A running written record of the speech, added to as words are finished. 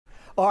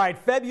All right,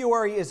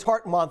 February is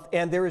Heart Month,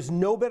 and there is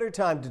no better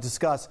time to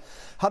discuss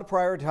how to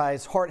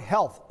prioritize heart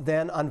health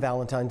than on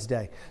Valentine's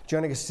Day.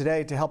 Joining us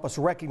today to help us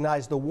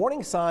recognize the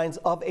warning signs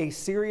of a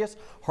serious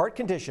heart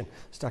condition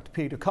is Dr.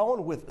 Peter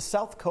Cohen with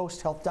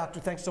Southcoast Health.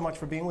 Doctor, thanks so much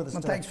for being with us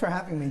today. Thanks for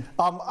having me.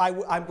 I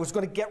was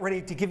going to get ready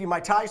to give you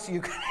my tie so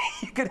you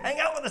could hang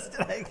out with us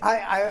today.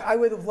 I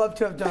would have loved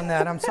to have done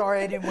that. I'm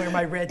sorry I didn't wear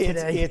my red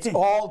today. It's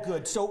all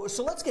good. So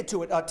let's get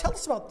to it. Tell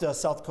us about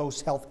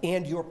Southcoast Health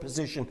and your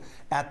position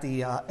at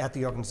the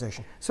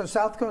organization. So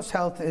Southcoast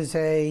Health is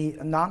a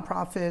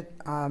nonprofit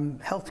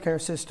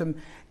healthcare system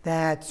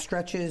that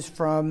stretches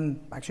from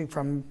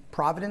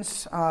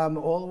Providence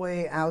all the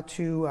way out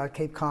to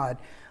Cape Cod,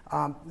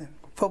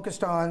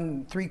 focused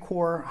on 3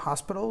 core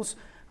hospitals: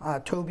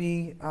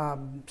 Toby,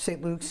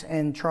 St. Luke's,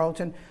 and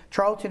Charlton.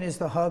 Charlton is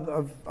the hub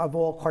of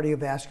all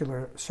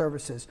cardiovascular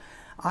services.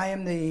 I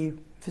am the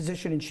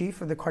physician-in-chief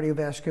of the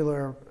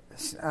cardiovascular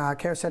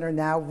care center,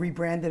 now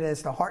rebranded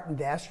as the Heart and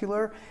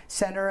Vascular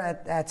Center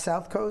at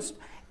Southcoast.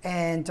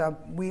 And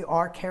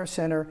our care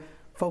center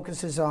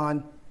focuses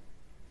on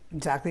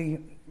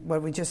exactly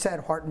what we just said,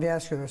 heart and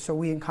vascular. So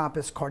we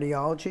encompass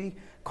cardiology,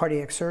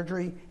 cardiac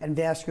surgery, and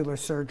vascular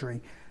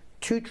surgery.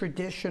 2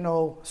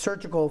 traditional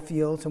surgical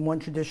fields and 1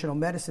 traditional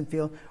medicine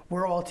field.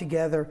 We're all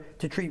together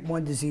to treat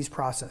 1 disease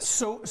process.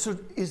 So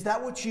is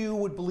that what you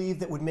would believe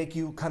that would make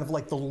you kind of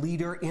like the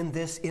leader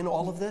in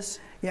all of this?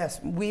 Yes,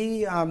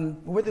 we're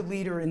the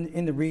leader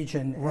in the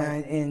region,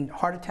 right, in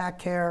heart attack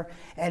care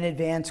and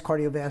advanced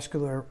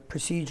cardiovascular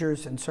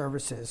procedures and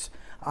services.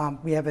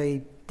 We have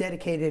a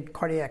dedicated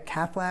cardiac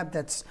cath lab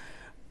that's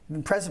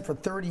been present for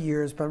 30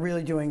 years, but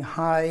really doing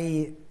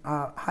high-end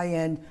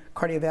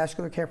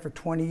cardiovascular care for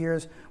 20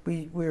 years.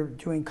 We're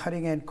doing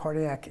cutting-edge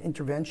cardiac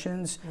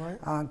interventions, right,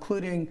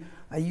 including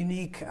a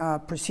unique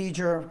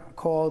procedure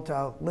called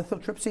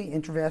lithotripsy,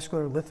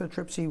 intravascular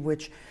lithotripsy,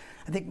 which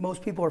I think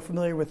most people are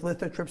familiar with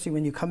lithotripsy.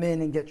 When you come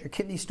in and get your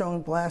kidney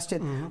stone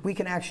blasted, we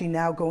can actually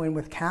now go in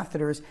with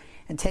catheters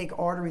and take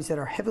arteries that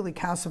are heavily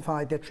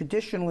calcified that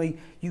traditionally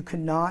you could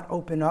not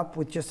open up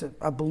with just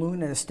a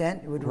balloon and a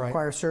stent. It would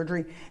require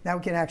surgery. Now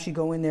we can actually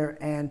go in there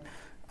and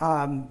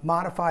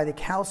modify the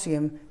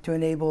calcium to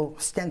enable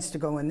stents to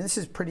go in. This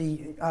is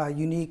pretty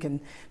unique and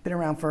been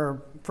around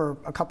for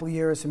a couple of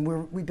years, and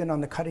we've been on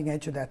the cutting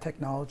edge of that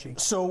technology.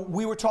 So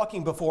we were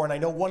talking before, and I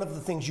know one of the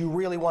things you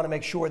really want to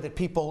make sure that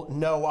people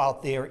know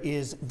out there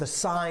is the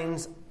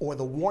signs or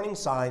the warning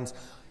signs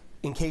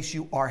in case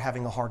you are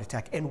having a heart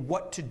attack, and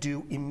what to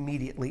do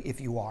immediately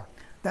if you are.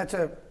 That's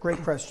a great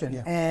question.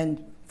 Yeah.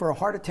 And for a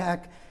heart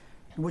attack,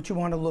 what you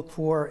want to look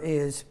for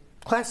is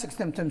classic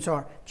symptoms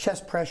are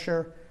chest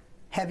pressure,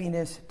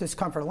 heaviness,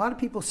 discomfort. A lot of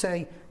people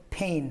say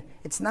pain.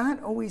 It's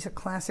not always a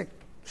classic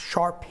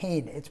sharp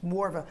pain. It's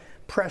more of a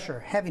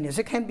pressure, heaviness.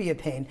 It can be a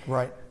pain.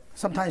 Right.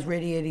 Sometimes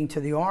radiating to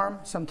the arm,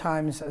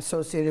 sometimes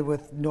associated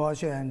with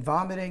nausea and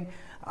vomiting,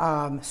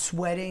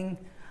 sweating,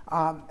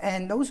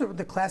 and those are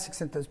the classic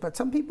symptoms. But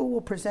some people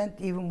will present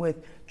even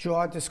with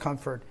jaw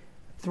discomfort,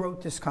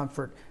 throat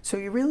discomfort. So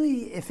you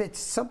really, if it's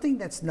something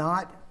that's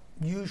not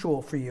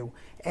usual for you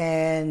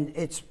and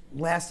it's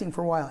lasting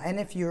for a while, and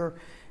if you're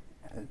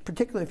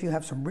particularly if you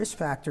have some risk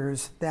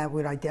factors that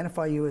would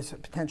identify you as a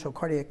potential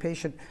cardiac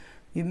patient,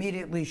 you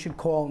immediately should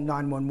call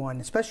 911,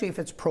 especially if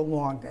it's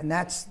prolonged. And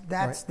that's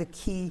right, the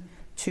key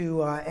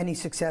to any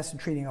success in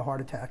treating a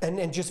heart attack.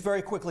 And just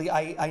very quickly,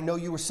 I know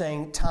you were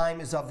saying time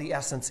is of the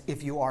essence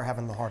if you are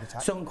having the heart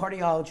attack. So in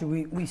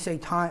cardiology, we say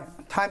time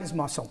is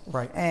muscle.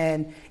 Right.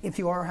 And if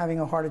you are having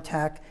a heart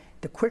attack,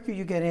 the quicker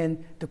you get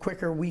in, the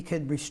quicker we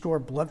could restore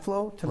blood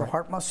flow to the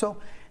heart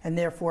muscle, and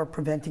therefore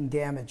preventing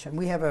damage. And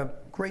we have a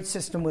great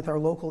system with our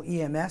local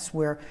EMS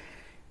where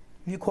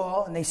you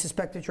call and they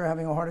suspect that you're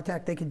having a heart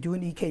attack, they can do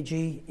an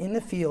EKG in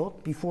the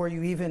field before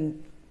you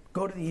even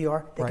go to the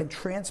ER. They can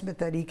transmit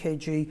that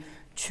EKG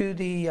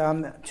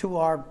to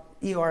our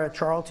ER at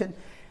Charlton.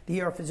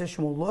 The ER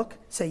physician will look,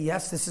 say,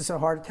 yes, this is a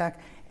heart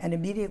attack, and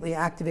immediately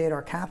activate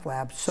our cath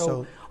lab.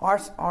 So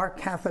our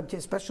cath lab,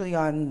 especially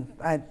in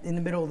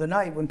the middle of the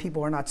night when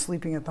people are not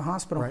sleeping at the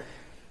hospital,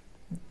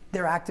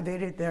 they're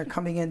activated, they're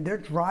coming in, they're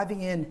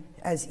driving in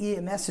as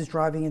EMS is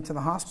driving into the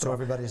hospital. So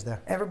everybody's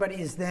there.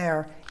 Everybody is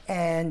there,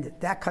 and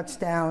that cuts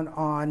down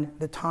on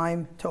the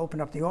time to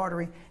open up the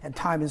artery, and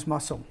time is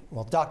muscle.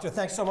 Well, doctor,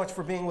 thanks so much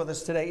for being with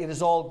us today. It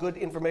is all good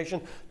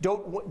information.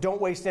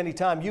 Don't waste any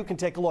time. You can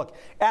take a look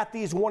at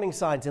these warning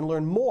signs and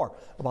learn more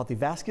about the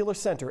Vascular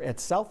Center at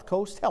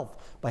Southcoast Health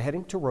by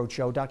heading to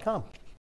rhodeshow.com.